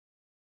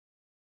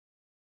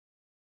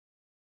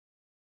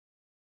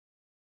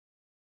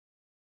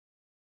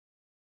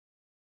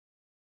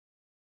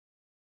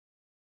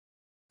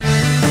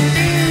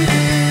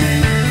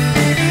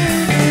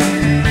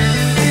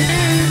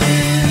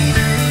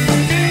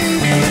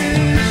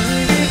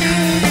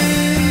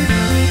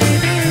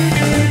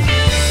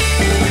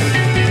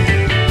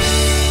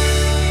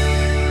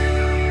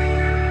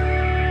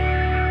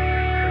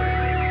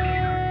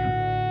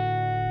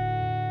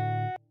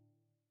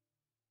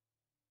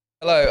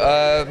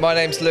My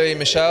name's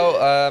Michel.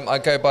 I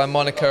go by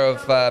moniker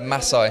of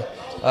Masai.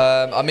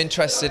 I'm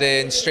interested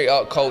in street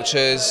art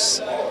cultures,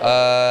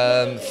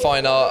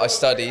 fine art I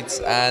studied,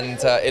 and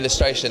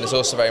illustration is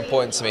also very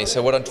important to me.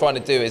 So what I'm trying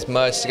to do is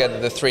merge together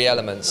the three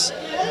elements.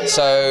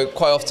 So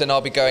quite often I'll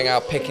be going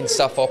out picking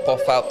stuff up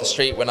out the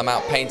street when I'm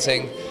out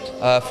painting.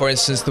 For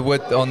instance, the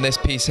wood on this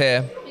piece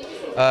here,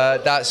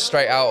 that's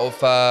straight out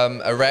of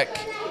a wreck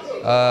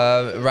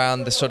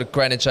around the sort of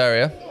Greenwich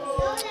area.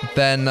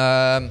 Then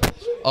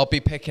I'll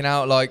be picking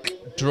out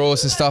like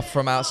drawers and stuff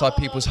from outside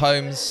people's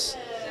homes,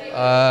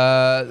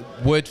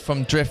 wood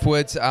from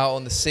driftwood out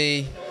on the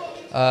sea.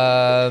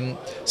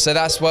 So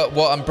that's what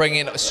I'm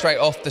bringing straight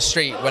off the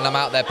street when I'm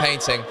out there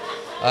painting.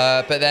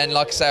 But then,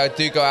 like I say, I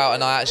do go out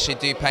and I actually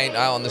do paint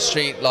out on the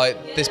street,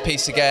 like this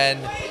piece again,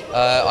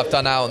 I've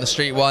done out on the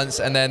street once,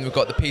 and then we've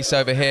got the piece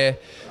over here.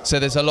 So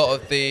there's a lot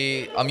of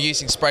I'm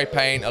using spray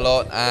paint a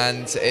lot,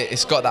 and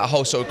it's got that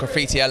whole sort of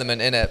graffiti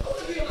element in it.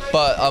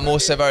 But I'm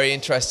also very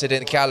interested in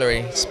the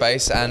gallery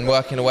space and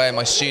working away in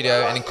my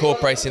studio and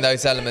incorporating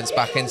those elements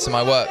back into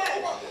my work.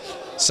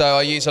 So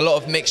I use a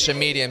lot of mixture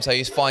mediums. I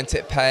use fine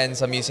tip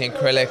pens, I'm using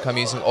acrylic, I'm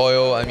using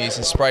oil, I'm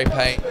using spray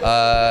paint,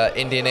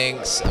 Indian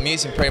inks. I'm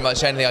using pretty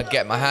much anything I'd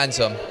get my hands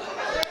on.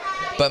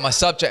 But my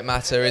subject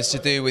matter is to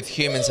do with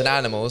humans and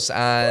animals,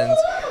 and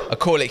I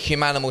call it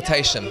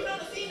Humanimaltation,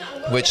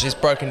 which is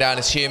broken down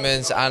as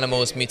humans,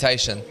 animals,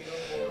 mutation.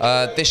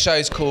 This show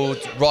is called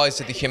Rise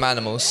of the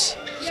Humanimals.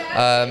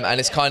 And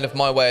it's kind of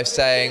my way of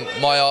saying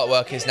my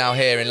artwork is now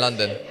here in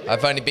London.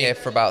 I've only been here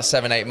for about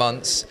 7-8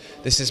 months.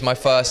 This is my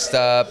first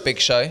big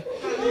show,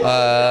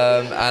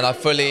 and I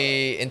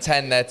fully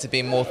intend there to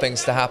be more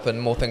things to happen,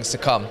 more things to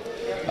come.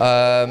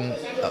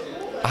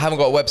 I haven't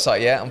got a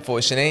website yet,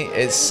 unfortunately.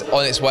 It's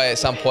on its way at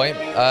some point,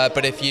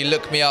 but if you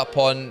look me up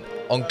on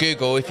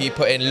Google, if you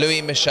put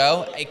in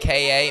Michel,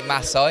 aka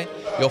Masai,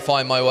 you'll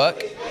find my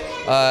work.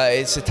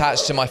 It's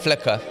attached to my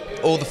Flickr.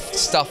 All the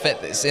stuff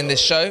that's in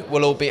this show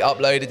will all be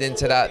uploaded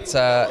into that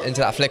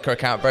Flickr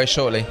account very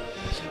shortly.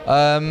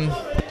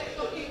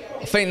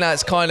 I think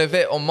that's kind of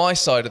it on my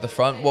side of the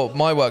front, what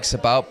my work's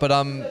about. But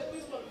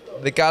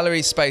the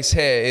gallery space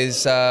here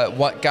is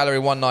Gallery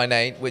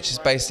 198, which is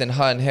based in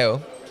Herne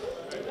Hill.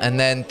 And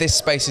then this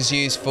space is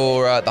used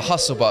for the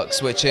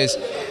Hustlebucks, which is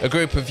a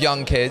group of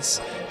young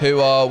kids who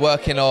are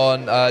working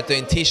on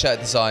doing t-shirt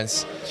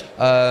designs.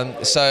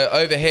 So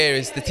over here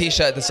is the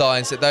t-shirt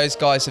designs that those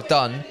guys have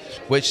done,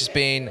 which has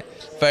been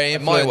very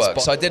influenced my work.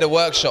 So I did a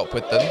workshop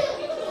with them,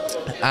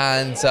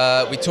 and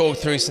we talked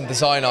through some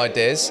design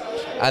ideas,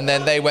 and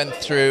then they went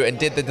through and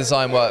did the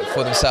design work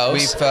for themselves.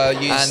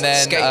 We've used and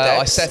then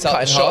I set up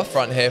a shop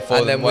front here for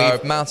them, and then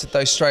we've mounted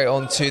those straight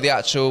onto the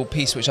actual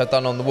piece which I've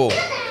done on the wall.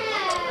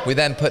 We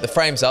then put the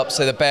frames up,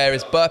 so the bear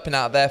is burping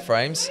out their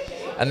frames,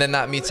 and then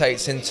that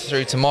mutates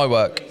through to my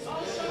work.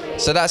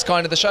 So that's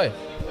kind of the show.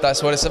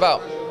 That's what it's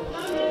about.